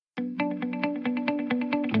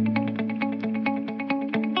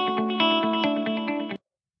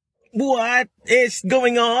What is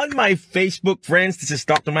going on, my Facebook friends? This is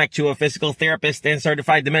Dr. Mike Chua, physical therapist and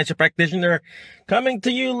certified dementia practitioner, coming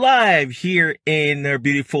to you live here in our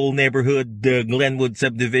beautiful neighborhood, the Glenwood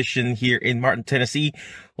subdivision here in Martin, Tennessee.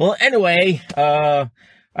 Well, anyway,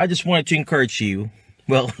 I just wanted to encourage you.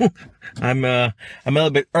 Well, I'm a little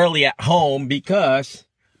bit early at home because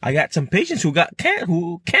I got some patients who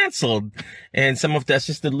canceled, and some of the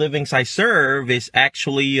assisted livings I serve is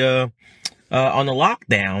actually on a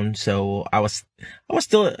lockdown. So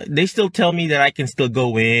they still tell me that I can still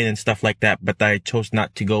go in and stuff like that, but I chose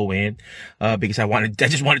not to go in, because I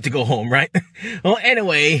just wanted to go home, right? Well,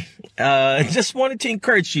 anyway, just wanted to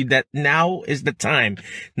encourage you that now is the time.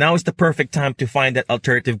 Now is the perfect time to find that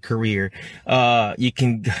alternative career. You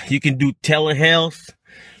can do telehealth.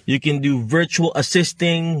 You can do virtual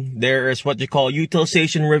assisting. There is what you call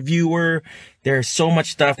utilization reviewer. There's so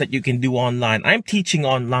much stuff that you can do online. I'm teaching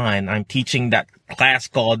online. I'm teaching that class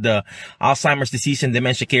called the Alzheimer's Disease and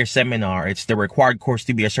Dementia Care Seminar. It's the required course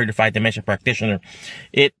to be a certified dementia practitioner.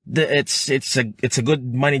 It's a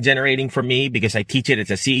good money generating for me because I teach it.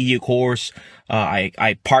 It's a CEU course.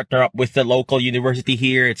 I partner up with the local university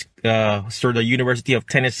here. It's sort of the University of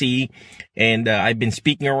Tennessee, and I've been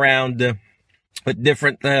speaking around with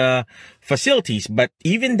different facilities, but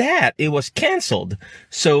even that, it was canceled.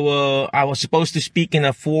 So I was supposed to speak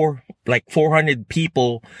in 400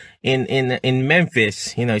 people in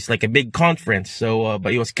Memphis. You know, it's like a big conference. So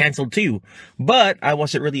but it was canceled too. But I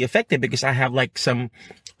wasn't really affected because I have like some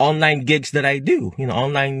online gigs that I do,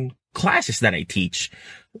 online classes that I teach.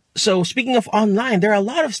 So speaking of online, there are a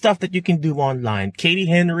lot of stuff that you can do online. Katie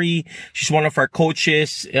Henry, she's one of our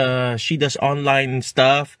coaches. She does online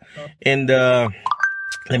stuff. And,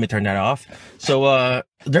 let me turn that off. So,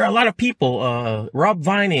 there are a lot of people. Rob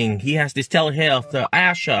Vining, he has this telehealth.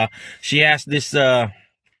 Asha, she has this,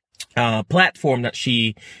 platform that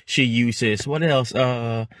she uses. What else?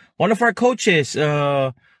 One of our coaches,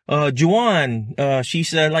 Juan,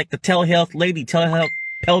 she's, like the telehealth lady,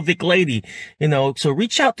 pelvic lady, so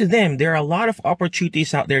reach out to them. There are a lot of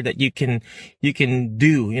opportunities out there that you can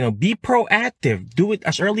do. Be proactive. Do it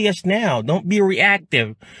as early as now. Don't be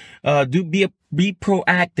reactive. Be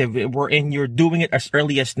proactive. Wherein you're doing it as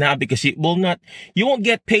early as now, because you won't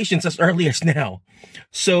get patients as early as now.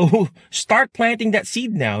 So start planting that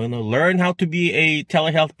seed now. Learn how to be a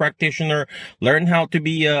telehealth practitioner. Learn how to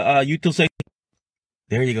be a utilization.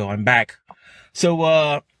 There you go. I'm back.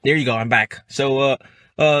 So, there you go. I'm back. So,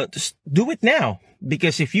 just do it now,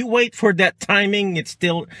 because if you wait for that timing, it's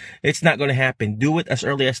not going to happen. Do it as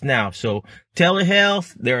early as now. So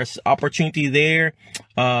telehealth, there's opportunity there.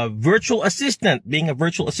 Virtual assistant, being a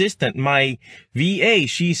virtual assistant, my VA,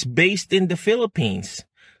 she's based in the Philippines.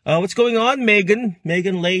 What's going on, Megan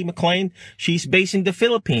Leigh McLean? She's based in the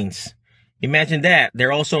Philippines. Imagine that.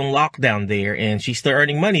 They're also on lockdown there, and she's still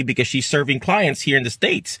earning money because she's serving clients here in the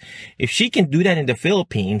States. If she can do that in the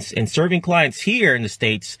Philippines and serving clients here in the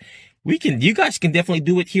States, you guys can definitely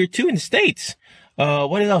do it here too in the States.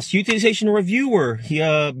 What else? Utilization reviewer.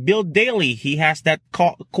 Bill Daly, he has that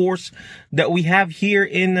course that we have here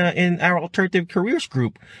in our alternative careers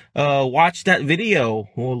group. Watch that video.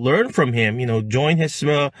 We'll learn from him, join his,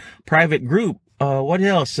 private group. What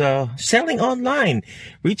else? Selling online.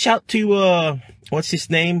 Reach out to, what's his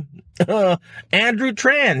name? Andrew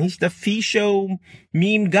Tran. He's the Fisho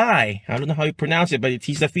meme guy. I don't know how you pronounce it, but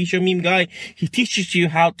he's the Fisho meme guy. He teaches you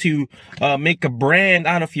how to, make a brand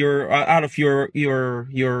out of your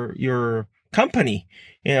company.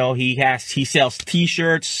 He sells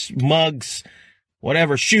t-shirts, mugs,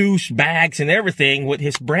 whatever, shoes, bags, and everything with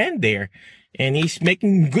his brand there. And he's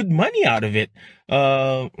making good money out of it.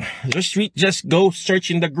 Just go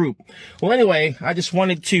search in the group. Well, anyway, I just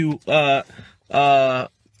wanted to,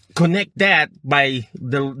 connect that by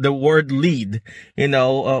the word lead.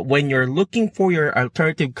 When you're looking for your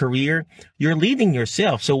alternative career, you're leading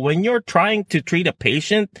yourself. So when you're trying to treat a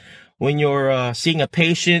patient, when you're seeing a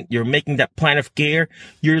patient, you're making that plan of care,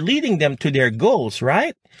 you're leading them to their goals,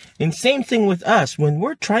 right? And same thing with us. When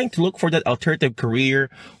we're trying to look for that alternative career,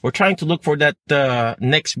 we're trying to look for that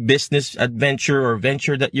next business adventure or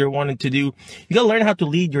venture that you're wanting to do, you gotta learn how to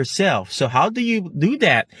lead yourself. So how do you do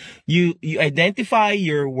that? You identify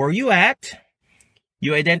where you at,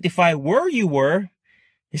 you identify where you were.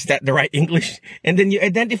 Is that the right English? And then you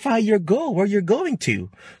identify your goal, where you're going to.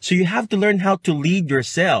 So you have to learn how to lead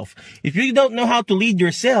yourself. If you don't know how to lead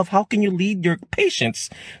yourself, how can you lead your patients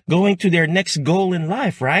going to their next goal in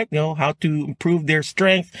life, right? How to improve their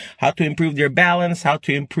strength, how to improve their balance, how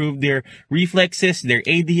to improve their reflexes, their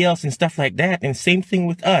ADLs and stuff like that. And same thing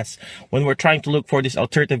with us when we're trying to look for this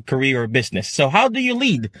alternative career or business. So how do you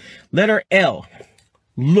lead? Letter L.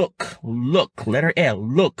 look, letter L,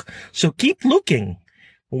 look. So keep looking.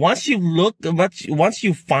 Once you look, once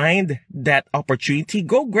you find that opportunity,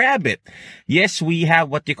 go grab it. Yes, we have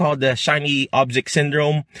what you call the shiny object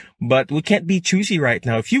syndrome, but we can't be choosy right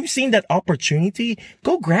now. If you've seen that opportunity,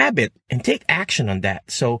 go grab it and take action on that.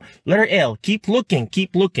 So letter L, keep looking,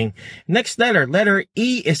 keep looking. Next letter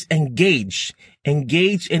E is engage.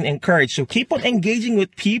 Engage and encourage. So keep on engaging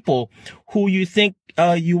with people who you think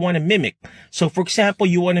you want to mimic. So for example,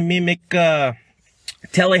 you want to mimic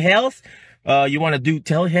telehealth. You want to do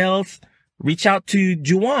telehealth, reach out to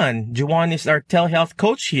Juwan. Juwan is our telehealth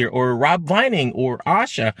coach here, or Rob Vining or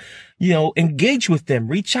Asha. You know, engage with them,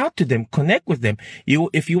 reach out to them, connect with them.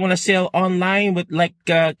 If you want to sell online with like,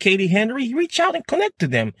 Katie Henry, reach out and connect to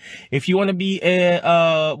them. If you want to be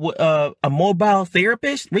a mobile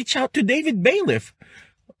therapist, reach out to David Bailiff.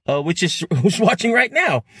 Who's watching right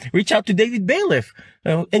now. Reach out to David Bailiff.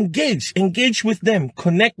 Engage with them,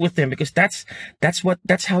 connect with them, because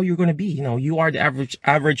that's how you're going to be. You know, you are the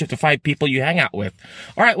average of the 5 people you hang out with.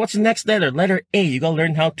 All right. What's the next letter? Letter A. You got to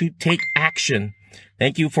learn how to take action.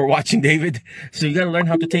 Thank you for watching, David. So you got to learn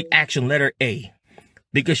how to take action. Letter A,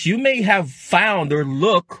 because you may have found or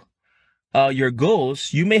look, your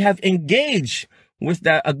goals. You may have engaged with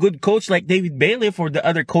a good coach like David Bailiff or the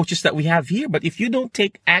other coaches that we have here. But if you don't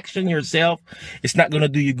take action yourself, it's not going to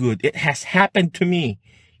do you good. It has happened to me.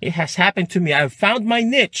 It has happened to me. I've found my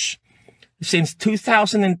niche since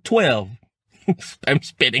 2012. I'm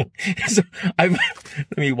spitting. So let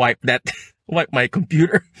me wipe my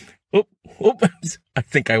computer. I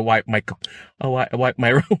think I wiped my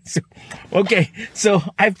rooms. Okay. So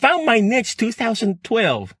I found my niche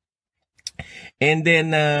 2012. And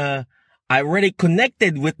then, I already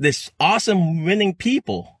connected with this awesome winning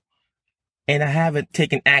people, and I haven't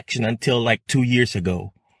taken action until like 2 years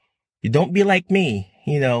ago. You don't be like me,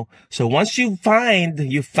 you know. So once you found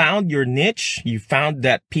your niche, you found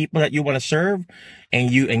that people that you want to serve,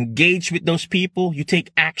 and you engage with those people, you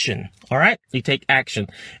take action. All right. You take action.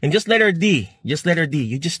 And just letter D, you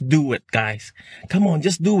just do it, guys. Come on,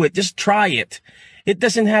 just do it. Just try it. It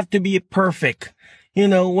doesn't have to be perfect. You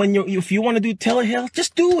know, if you want to do telehealth,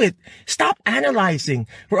 just do it. Stop analyzing.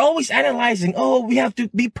 We're always analyzing. Oh, we have to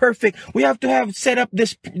be perfect. We have to have set up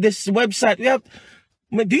this website.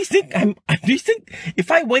 Do you think if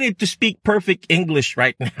I waited to speak perfect English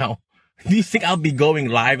right now, do you think I'll be going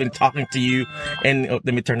live and talking to you? And let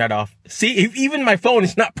me turn that off. See, even my phone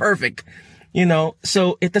is not perfect. You know,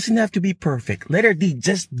 so it doesn't have to be perfect. Letter D,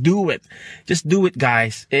 just do it. Just do it,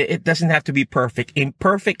 guys. It doesn't have to be perfect.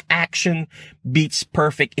 Imperfect action beats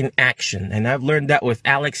perfect in action. And I've learned that with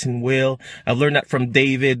Alex and Will. I've learned that from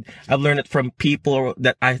David. I've learned it from people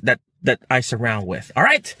that I surround with. All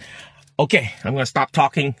right. Okay, I'm going to stop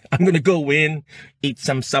talking. I'm going to go in, eat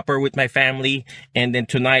some supper with my family. And then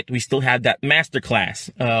tonight we still have that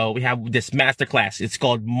masterclass. We have this masterclass. It's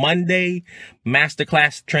called Monday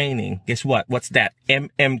Masterclass Training. Guess what? What's that?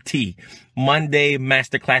 MMT. Monday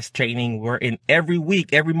Masterclass Training. We're in every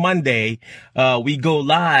week, every Monday. We go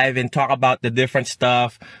live and talk about the different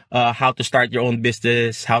stuff, how to start your own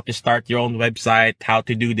business, how to start your own website, how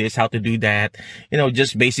to do this, how to do that. You know,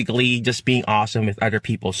 just basically just being awesome with other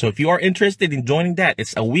people. So if you are interested in joining that,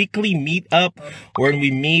 it's a weekly meetup where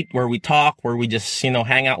we meet, where we talk, where we just, you know,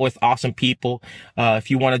 hang out with awesome people. If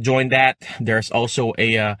you want to join that, there's also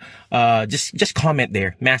a, just comment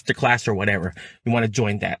there, masterclass or whatever. You want to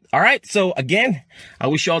join that. All right. So again, I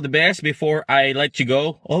wish you all the best. Before I let you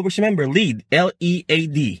go, always remember, lead,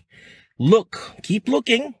 L-E-A-D. Look, keep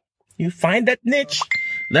looking. You find that niche.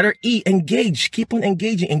 Letter E, engage. Keep on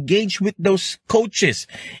engaging. Engage with those coaches.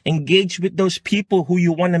 Engage with those people who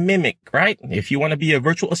you want to mimic, right? If you want to be a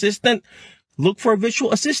virtual assistant, look for a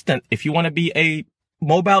virtual assistant. If you want to be a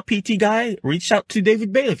mobile PT guy, reach out to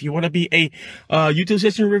David Bailiff. If you want to be a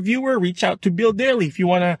utilization reviewer, reach out to Bill Daly. If you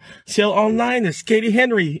want to sell online, it's Katie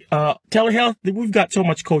Henry. Telehealth, we've got so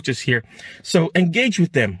much coaches here. So engage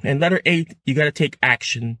with them. And letter A, you got to take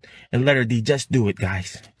action. And letter D, just do it,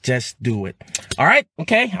 guys. Just do it. All right.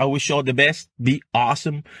 Okay. I wish you all the best. Be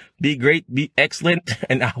awesome. Be great. Be excellent.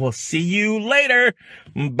 And I will see you later.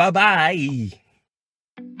 Bye-bye.